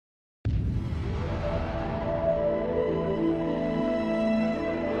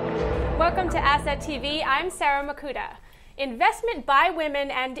Welcome to Asset TV. I'm Sarah Makuta. Investment by women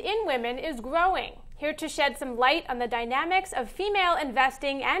and in women is growing. Here to shed some light on the dynamics of female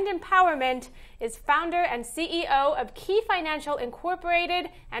investing and empowerment is founder and CEO of Key Financial Incorporated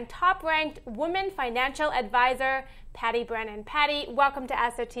and top-ranked woman financial advisor, Patti Brennan. Patti, welcome to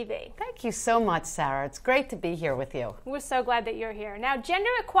Asset TV. Thank you so much, Sarah. It's great to be here with you. We're so glad that you're here. Now, gender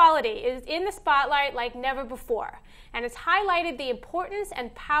equality is in the spotlight like never before, and it's highlighted the importance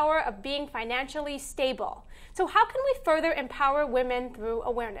and power of being financially stable. So how can we further empower women through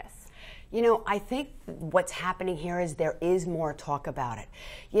awareness? You know, I think what's happening here is there is more talk about it.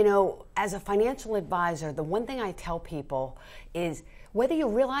 You know, as a financial advisor, the one thing I tell people is whether you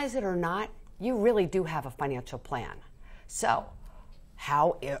realize it or not, you really do have a financial plan. So,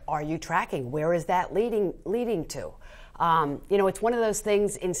 how are you tracking? Where is that leading to? You know, it's one of those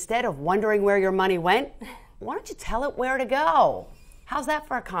things, instead of wondering where your money went, why don't you tell it where to go? How's that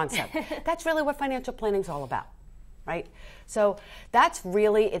for a concept? That's really what financial planning is all about. Right? So that's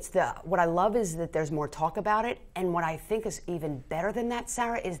really, what I love is that there's more talk about it, and what I think is even better than that,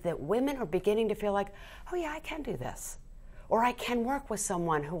 Sarah, is that women are beginning to feel like, oh yeah, I can do this. Or I can work with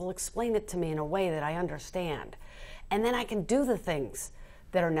someone who will explain it to me in a way that I understand. And then I can do the things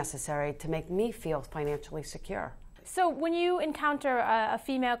that are necessary to make me feel financially secure. So when you encounter a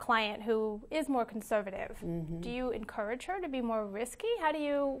female client who is more conservative, do you encourage her to be more risky?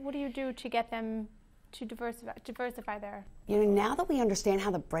 What do you do to get them to diversify their... You know, now that we understand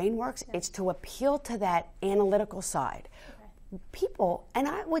how the brain works, it's to appeal to that analytical side. Okay. People, and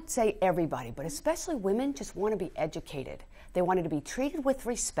I would say everybody, but especially women, just want to be educated. They wanted to be treated with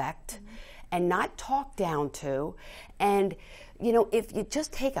respect and not talked down to. And, you know, if you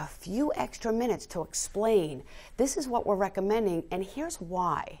just take a few extra minutes to explain, this is what we're recommending, and here's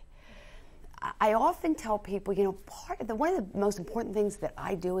why. I often tell people, you know, one of the most important things that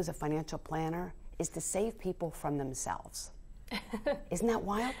I do as a financial planner is to save people from themselves. Isn't that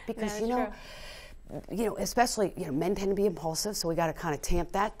wild? Because you know, especially, you know, men tend to be impulsive, so we got to kind of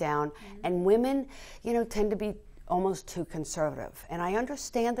tamp that down. And women, you know, tend to be almost too conservative. And I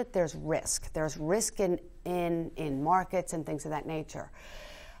understand that there's risk. There's risk in markets and things of that nature.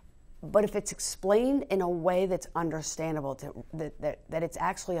 But if it's explained in a way that's understandable, that it's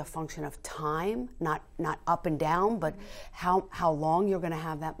actually a function of time, not up and down, but how long you're going to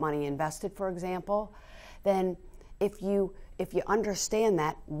have that money invested, for example, then if you understand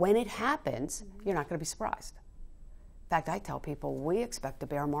that when it happens, you're not going to be surprised. In fact, I tell people we expect a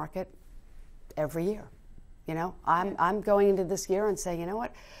bear market every year. You know, I'm going into this year and saying, you know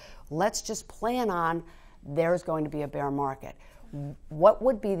what, let's just plan on there's going to be a bear market. What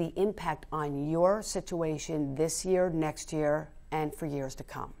would be the impact on your situation this year, next year, and for years to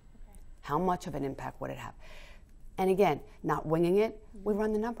come? Okay. How much of an impact would it have? And again, not winging it, we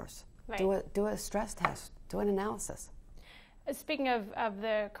run the numbers. Right. Do a stress test, do an analysis. Speaking of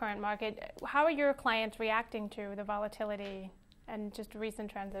the current market, how are your clients reacting to the volatility and just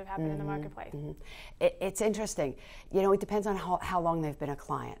recent trends that have happened in the marketplace? It's interesting. You know, it depends on how long they've been a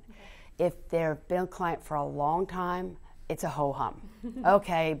client. Okay. If they've been a client for a long time, it's a ho-hum.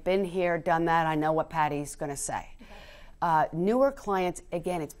 Okay, been here, done that, I know what Patty's going to say. Okay. Newer clients,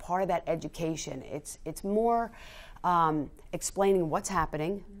 again, it's part of that education. It's more explaining what's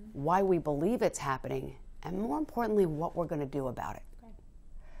happening, why we believe it's happening, and more importantly, what we're going to do about it. Okay.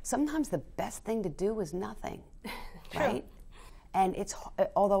 Sometimes the best thing to do is nothing, right? And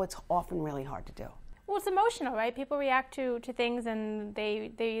although it's often really hard to do. Well, it's emotional, right? People react to things and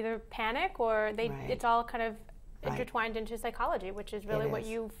they either panic or it's all kind of intertwined into psychology, which is really what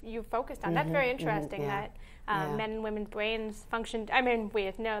you've focused on. That's very interesting that men and women's brains function. I mean,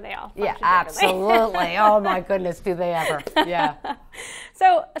 we know they all function differently. Absolutely. Oh my goodness, do they ever? Yeah.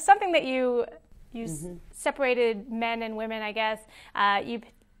 So something that you separated men and women, I guess.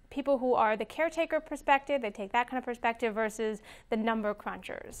 People who are the caretaker perspective, they take that kind of perspective versus the number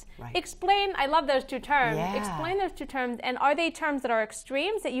crunchers. Right. Explain, I love those two terms. Yeah. Explain those two terms, and are they terms that are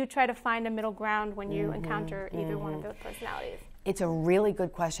extremes that you try to find a middle ground when you encounter either one of those personalities? It's a really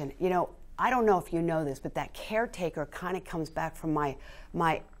good question. You know, I don't know if you know this, but that caretaker kind of comes back from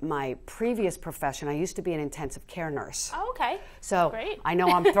my previous profession. I used to be an intensive care nurse. Oh, okay. So great. I know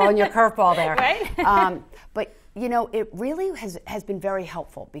I'm throwing you a curveball there. Right. But you know, it really has been very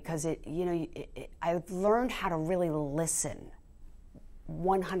helpful because I've learned how to really listen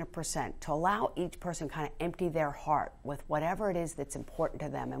 100%, to allow each person kind of empty their heart with whatever it is that's important to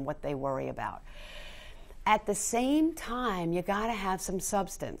them and what they worry about. At the same time, you got to have some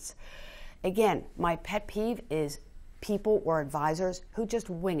substance. Again, my pet peeve is people or advisors who just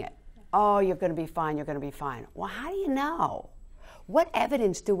wing it. Oh, you're going to be fine, you're going to be fine. Well, how do you know? What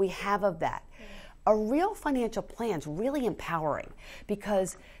evidence do we have of that? A real financial plan is really empowering,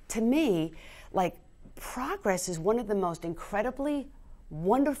 because to me, like, progress is one of the most incredibly,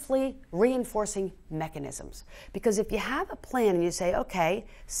 wonderfully reinforcing mechanisms. Because if you have a plan and you say, okay,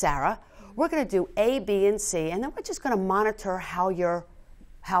 Sarah, we're going to do A, B, and C, and then we're just going to monitor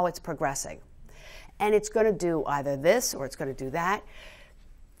how it's progressing. And it's going to do either this or it's going to do that.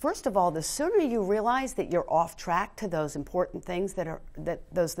 First of all, the sooner you realize that you're off track to those important things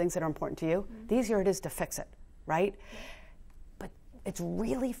those things that are important to you, the easier it is to fix it, right? But it's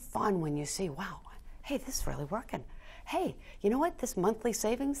really fun when you see, wow, hey, this is really working. Hey, you know what? This monthly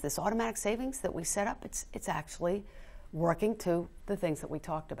savings, this automatic savings that we set up, it's actually working to the things that we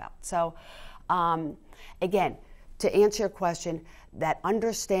talked about. So, again, to answer your question, that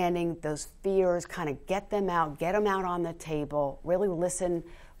understanding those fears, kind of get them out on the table, really listen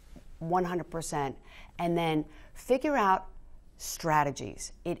 100%, and then figure out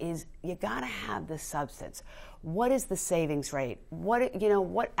strategies. You gotta have the substance. What is the savings rate?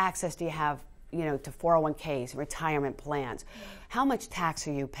 What access do you have, to 401ks, retirement plans? How much tax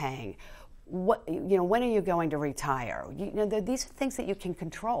are you paying? When are you going to retire? These are things that you can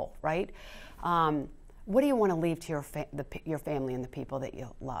control, right? What do you want to leave to your family and the people that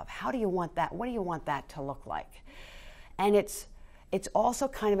you love? How do you want that? What do you want that to look like? And it's also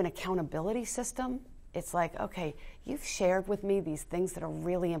kind of an accountability system. It's like, okay, you've shared with me these things that are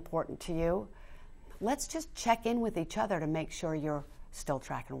really important to you. Let's just check in with each other to make sure you're still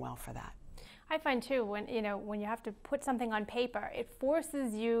tracking well for that. I find too, when you have to put something on paper, it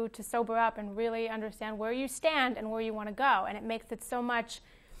forces you to sober up and really understand where you stand and where you want to go, and it makes it so much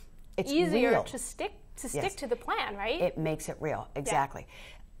easier real. to stick to the plan, right? It makes it real, exactly.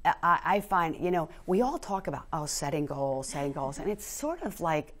 Yeah. I find, we all talk about, setting goals, and it's sort of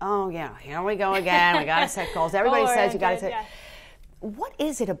like, here we go again, we got to set goals. Everybody says you got to set. Yeah. What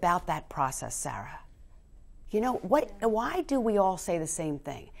is it about that process, Sarah? Why do we all say the same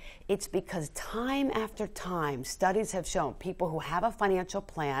thing? It's because time after time, studies have shown people who have a financial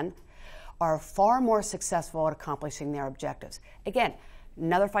plan are far more successful at accomplishing their objectives. Again,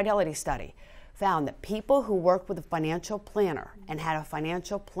 another Fidelity study found that people who worked with a financial planner and had a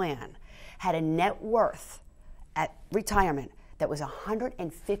financial plan had a net worth at retirement that was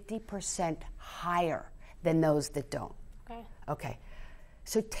 150% higher than those that don't. Okay.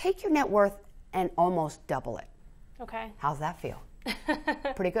 So take your net worth and almost double it. Okay. How's that feel?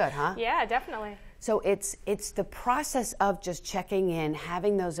 Pretty good, huh? Yeah, definitely. So it's the process of just checking in,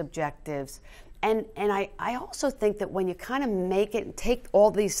 having those objectives. And I also think that when you kind of make it and take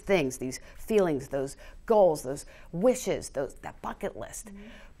all these things, these feelings, those goals, those wishes, that bucket list,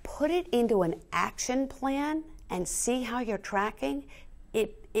 put it into an action plan and see how you're tracking,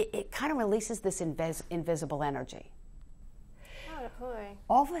 it kind of releases this invisible energy. Oh, absolutely.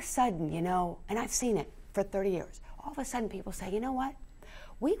 All of a sudden, and I've seen it for 30 years, all of a sudden people say, you know what?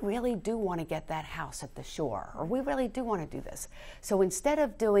 We really do want to get that house at the shore, or we really do want to do this. So instead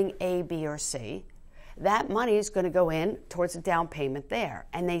of doing A, B, or C, that money is going to go in towards a down payment there.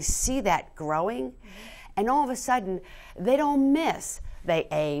 And they see that growing, and all of a sudden, they don't miss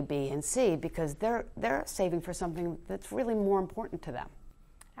the A, B, and C because they're saving for something that's really more important to them.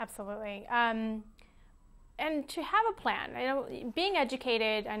 Absolutely. And to have a plan, being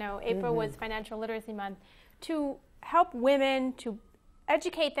educated, I know April was Financial Literacy Month, to help women, to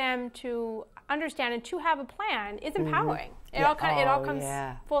educate them, to understand and to have a plan is empowering. It all comes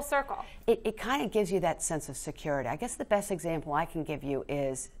full circle. It kind of gives you that sense of security. I guess the best example I can give you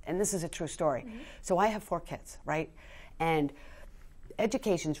is, and this is a true story. So I have 4 kids, right? And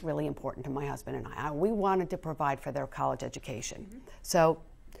education's really important to my husband and I. We wanted to provide for their college education. So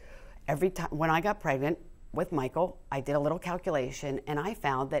every time when I got pregnant with Michael, I did a little calculation, and I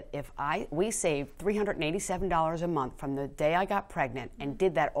found that if we saved $387 a month from the day I got pregnant and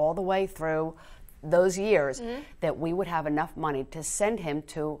did that all the way through those years, that we would have enough money to send him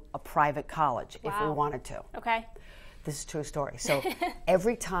to a private college if we wanted to. Okay. This is a true story. So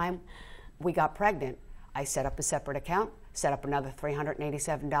every time we got pregnant, I set up a separate account, set up another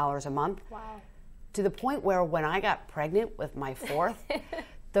 $387 a month. Wow. To the point where when I got pregnant with my 4th,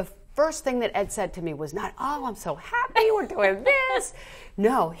 the first thing that Ed said to me was not, oh, I'm so happy we're doing this.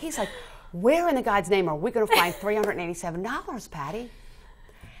 No, he's like, where in the God's name are we going to find $387, Patti?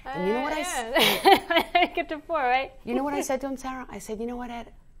 And you know what I said? I get to 4, right? You know what I said to him, Sarah? I said, you know what,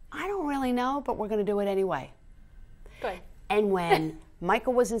 Ed? I don't really know, but we're going to do it anyway. Good. And when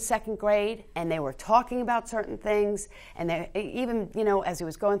Michael was in 2nd grade and they were talking about certain things, and they, even, as he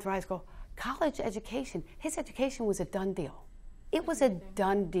was going through high school, college education, his education was a done deal. it was a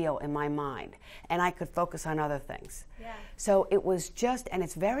done deal in my mind, and I could focus on other things. Yeah. So it was just, and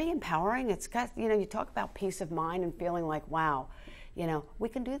it's very empowering. It's got, you talk about peace of mind and feeling like, wow, we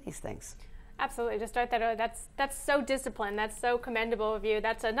can do these things. Absolutely. To start that, that's so disciplined. That's so commendable of you.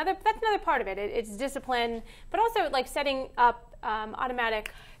 That's another part of it. It's discipline, but also like setting up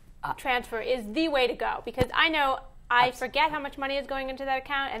automatic transfer is the way to go, because I know I forget how much money is going into that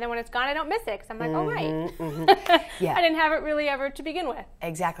account, and then when it's gone, I don't miss it, because I'm like, oh, right. Yeah. I didn't have it really ever to begin with.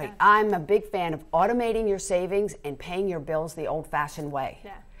 Exactly. Yeah. I'm a big fan of automating your savings and paying your bills the old-fashioned way.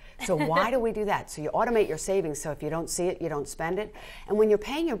 Yeah. So why do we do that? So you automate your savings, so if you don't see it, you don't spend it. And when you're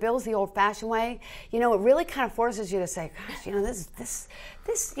paying your bills the old-fashioned way, it really kind of forces you to say, gosh,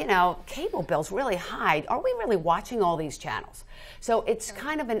 this cable bill's really high. Are we really watching all these channels? So it's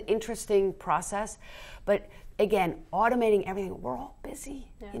kind of an interesting process, but again, automating everything. We're all busy.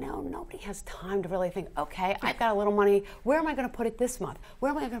 Yeah. Nobody has time to really think, okay, I've got a little money. Where am I going to put it this month? Where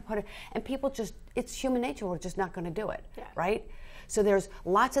am I going to put it? And people it's human nature. We're just not going to do it, right? So there's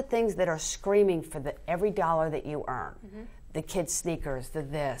lots of things that are screaming for every dollar that you earn. Mm-hmm. The kids' sneakers,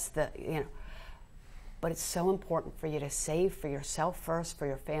 But it's so important for you to save for yourself first, for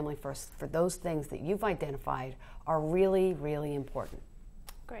your family first, for those things that you've identified are really, really important.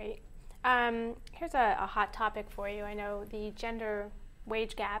 Great. Here's a hot topic for you. I know the gender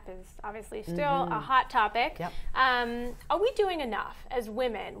wage gap is obviously still a hot topic. Yep. Are we doing enough as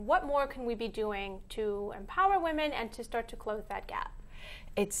women? What more can we be doing to empower women and to start to close that gap?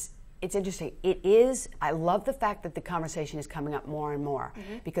 It's interesting. It is. I love the fact that the conversation is coming up more and more,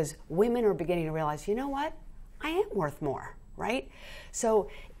 because women are beginning to realize, you know what? I am worth more, right? So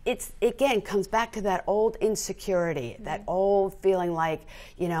it's, again, comes back to that old insecurity, that old feeling like,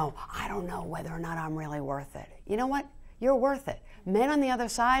 I don't know whether or not I'm really worth it. You know what? You're worth it. Men on the other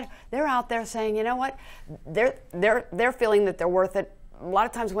side, they're out there saying, you know what? They're feeling that they're worth it a lot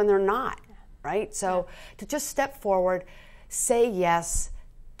of times when they're not, right? So to just step forward, say yes,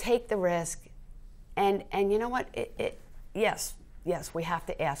 take the risk, and you know what? Yes, we have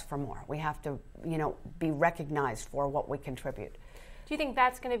to ask for more. We have to, be recognized for what we contribute. Do you think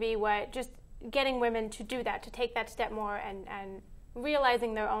that's going to be what, just getting women to do that, to take that step more and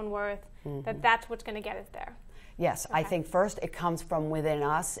realizing their own worth, that's what's going to get us there? Yes, okay. I think first it comes from within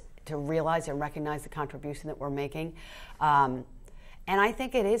us to realize and recognize the contribution that we're making. And I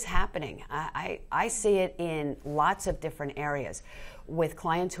think it is happening. I see it in lots of different areas. With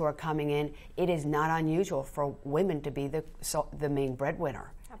clients who are coming in, it is not unusual for women to be the main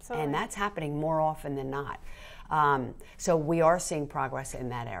breadwinner. Absolutely. And that's happening more often than not. So we are seeing progress in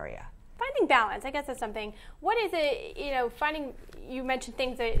that area. Finding balance, I guess that's something. What is it, finding, you mentioned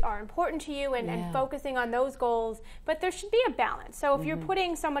things that are important to you and focusing on those goals, but there should be a balance. So if you're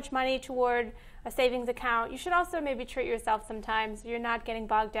putting so much money toward a savings account, you should also maybe treat yourself sometimes. You're not getting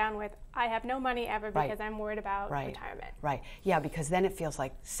bogged down with, I have no money ever because I'm worried about retirement. Right, yeah, because then it feels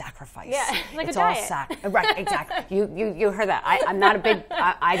like sacrifice. Yeah, like it's a diet. All right, exactly. You heard that. I'm not a big,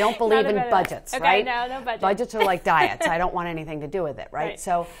 I don't believe in budgets, okay, right? No budget. Budgets are like diets. I don't want anything to do with it, right?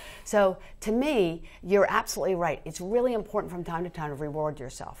 So to me, you're absolutely right. It's really important from time to time to reward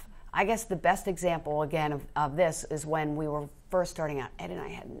yourself. I guess the best example, again, of this is when we were first starting out. Ed and I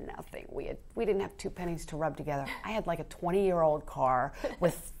had nothing. We didn't have 2 pennies to rub together. I had like a 20-year-old car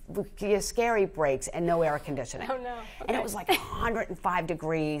with scary brakes and no air conditioning. Oh, no. Okay. And it was like 105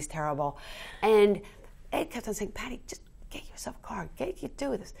 degrees, terrible. And Ed kept on saying, Patti, just get yourself a car. You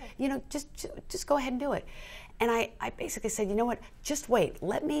do this. Just go ahead and do it. And I basically said, you know what? Just wait.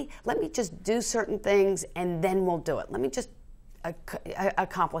 Let me just do certain things, and then we'll do it. Let me just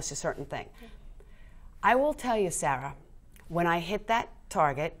accomplish a certain thing. I will tell you, Sarah, when I hit that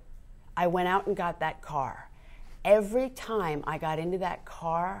target, I went out and got that car. Every time I got into that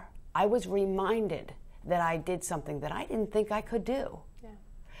car, I was reminded that I did something that I didn't think I could do. Yeah.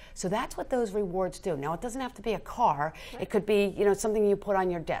 So that's what those rewards do. Now, it doesn't have to be a car. Right. It could be, something you put on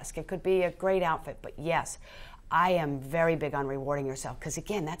your desk. It could be a great outfit. But yes, I am very big on rewarding yourself, because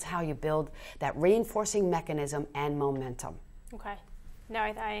again, that's how you build that reinforcing mechanism and momentum. Okay. No,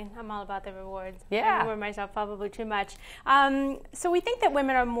 I'm all about the rewards. Yeah. I reward myself probably too much. So we think that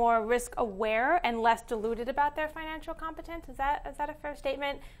women are more risk aware and less deluded about their financial competence. Is that a fair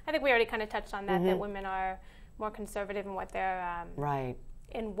statement? I think we already kind of touched on that, that women are more conservative in what they're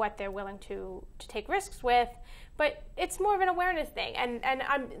in what they're willing to take risks with. But it's more of an awareness thing, and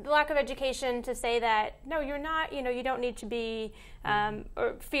the lack of education to say that, no, you're not, you don't need to be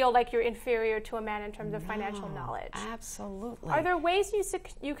or feel like you're inferior to a man in terms of financial knowledge. Absolutely. Are there ways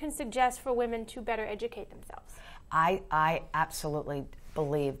you can suggest for women to better educate themselves? I absolutely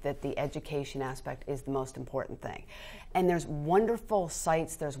believe that the education aspect is the most important thing. And there's wonderful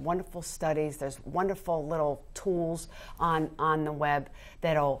sites, there's wonderful studies, there's wonderful little tools on the web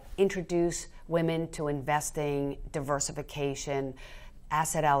that'll introduce women to investing, diversification,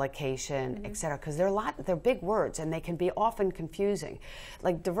 asset allocation, et cetera, because they're big words and they can be often confusing.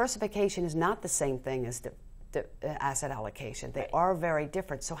 Like diversification is not the same thing as the asset allocation. They are very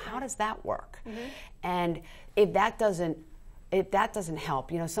different. So how does that work? And if that doesn't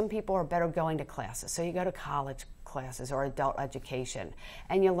help, you know, some people are better going to classes. So you go to college classes or adult education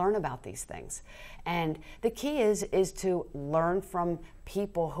and you learn about these things. And the key is to learn from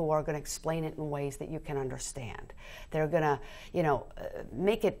people who are going to explain it in ways that you can understand. They're going to, you know,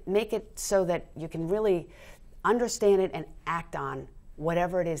 make it so that you can really understand it and act on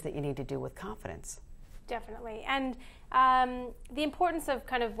whatever it is that you need to do with confidence. Definitely. And the importance of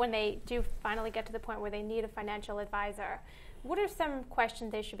kind of when they do finally get to the point where they need a financial advisor, what are some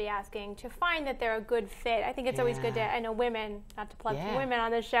questions they should be asking to find that they're a good fit? I think it's always good to, I know women, not to plug women on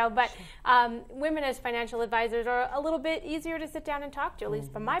this show, but women as financial advisors are a little bit easier to sit down and talk to, at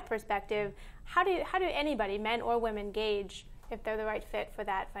least from my perspective. How do anybody, men or women, gauge if they're the right fit for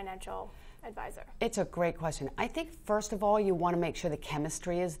that financial advisor? It's a great question. I think first of all, you want to make sure the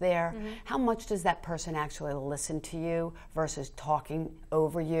chemistry is there. How much does that person actually listen to you versus talking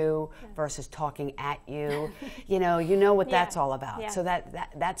over you versus talking at you? You know what that's all about. So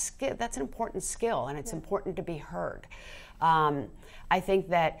that's an important skill, and it's important to be heard. I think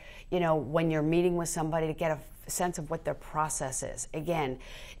that, you know, when you're meeting with somebody, to get a sense of what their process is. Again,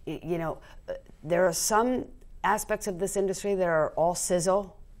 you know, there are some aspects of this industry that are all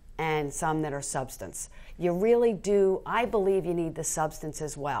sizzle and some that are substance. You really do, I believe you need the substance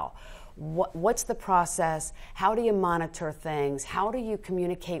as well. What's the process? How do you monitor things? How do you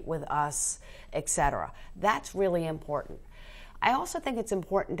communicate with us, etc.? That's really important. I also think it's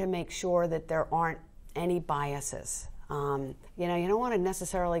important to make sure that there aren't any biases. You know, you don't want to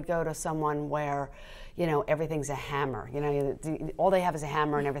necessarily go to someone where, you know, everything's a hammer. You know, all they have is a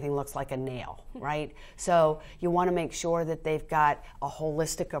hammer and everything looks like a nail, right? So you want to make sure that they've got a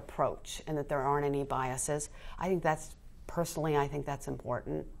holistic approach and that there aren't any biases. I think that's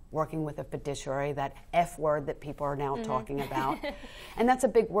important. Working with a fiduciary, that F word that people are now talking about. And that's a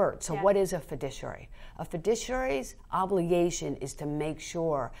big word. So what is a fiduciary? A fiduciary's obligation is to make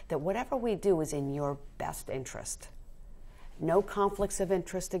sure that whatever we do is in your best interest. No conflicts of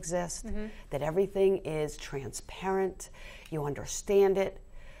interest exist, that everything is transparent, you understand it.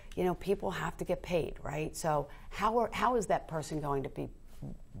 You know, people have to get paid, right? So how is that person going to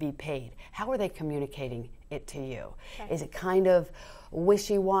be paid? How are they communicating it to you? Okay. Is it kind of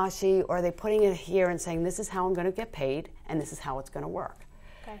wishy-washy, or are they putting it here and saying, this is how I'm going to get paid and this is how it's going to work?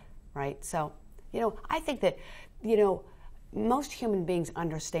 Okay. Right? So, you know, I think that, you know, most human beings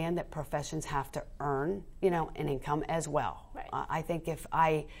understand that professions have to earn, you know, an income as well. Right. I think if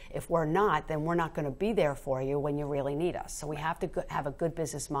we're not, then we're not going to be there for you when you really need us. So we have to have a good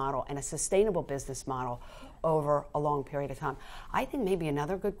business model and a sustainable business model over a long period of time. I think maybe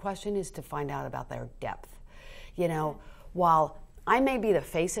another good question is to find out about their depth. You know, while I may be the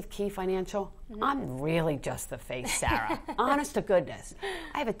face of Key Financial, I'm really just the face, Sarah. Honest to goodness.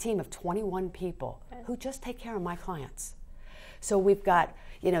 I have a team of 21 people who just take care of my clients. So we've got,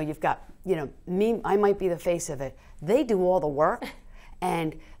 you know, you've got, you know, me, I might be the face of it. They do all the work,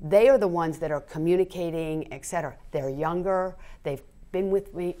 and they are the ones that are communicating, et cetera. They're younger, they've been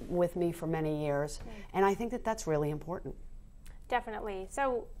with me for many years, and I think that that's really important. Definitely.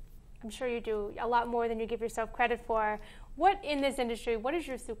 So I'm sure you do a lot more than you give yourself credit for. What in this industry, what is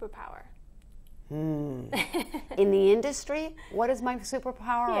your superpower? In the industry, what is my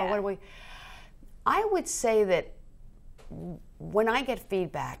superpower? Or what do we? I would say that when I get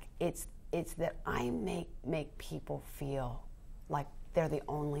feedback, it's that I make people feel like they're the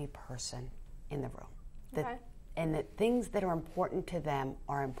only person in the room. And that things that are important to them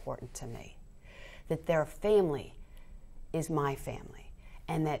are important to me. That their family is my family,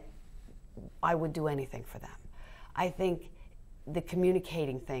 and that I would do anything for them. I think the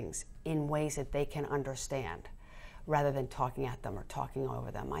communicating things in ways that they can understand rather than talking at them or talking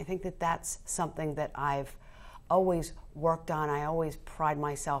over them. I think that that's something that I've always worked on. I always pride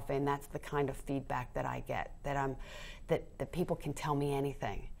myself in. That's the kind of feedback that I get, that people can tell me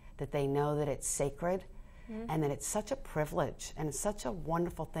anything, that they know that it's sacred, and that it's such a privilege and it's such a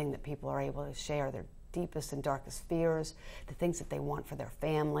wonderful thing that people are able to share their deepest and darkest fears, the things that they want for their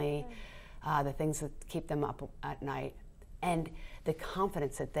family, the things that keep them up at night, and the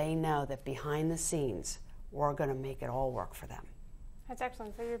confidence that they know that behind the scenes we're going to make it all work for them. That's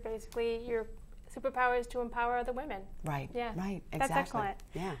excellent. So you're superpower is to empower other women. Right. Yeah. Right. Exactly. That's excellent.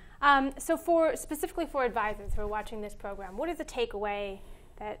 Yeah. So specifically for advisors who are watching this program, what is the takeaway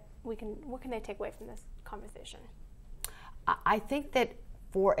that what can they take away from this conversation? I think that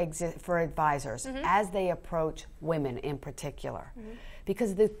for advisors, as they approach women in particular,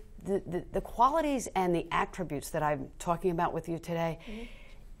 because the qualities and the attributes that I'm talking about with you today,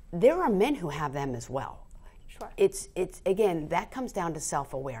 there are men who have them as well. Sure. It's again, that comes down to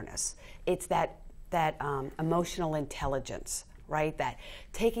self-awareness. It's that emotional intelligence, right? That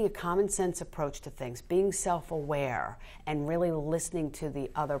taking a common sense approach to things, being self-aware, and really listening to the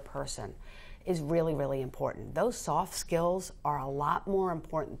other person is really, really important. Those soft skills are a lot more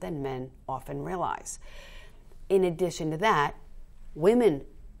important than men often realize. In addition to that, women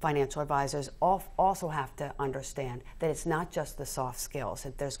financial advisors also have to understand that it's not just the soft skills,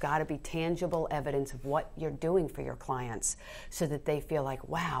 that there's got to be tangible evidence of what you're doing for your clients so that they feel like,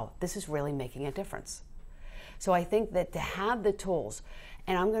 wow, this is really making a difference. So I think that to have the tools,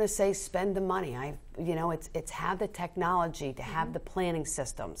 and I'm going to say spend the money. It's have the technology, to have the planning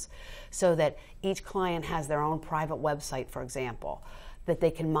systems so that each client has their own private website, for example, that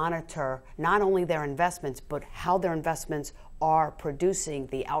they can monitor not only their investments, but how their investments are producing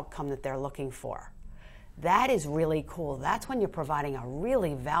the outcome that they're looking for. That is really cool. That's when you're providing a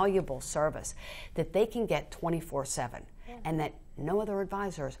really valuable service that they can get 24/7 and that no other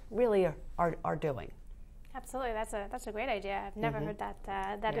advisors really are doing. Absolutely, that's a great idea. I've never heard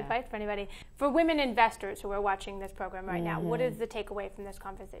that advice for anybody. For women investors who are watching this program right now, what is the takeaway from this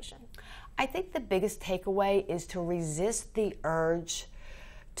conversation? I think the biggest takeaway is to resist the urge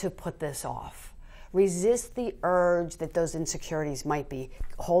to put this off. Resist the urge that those insecurities might be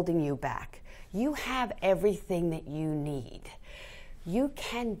holding you back. You have everything that you need. You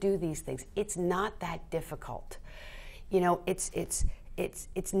can do these things. It's not that difficult.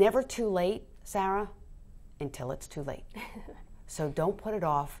 It's never too late, Sarah, until it's too late. So don't put it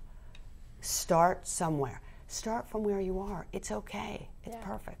off. Start somewhere. Start from where you are. It's okay. It's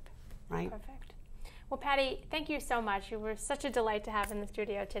perfect, right? Perfect. Well, Patti, thank you so much. You were such a delight to have in the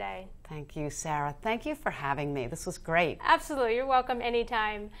studio today. Thank you, Sarah. Thank you for having me. This was great. Absolutely. You're welcome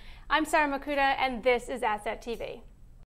anytime. I'm Sarah Makuta, and this is Asset TV.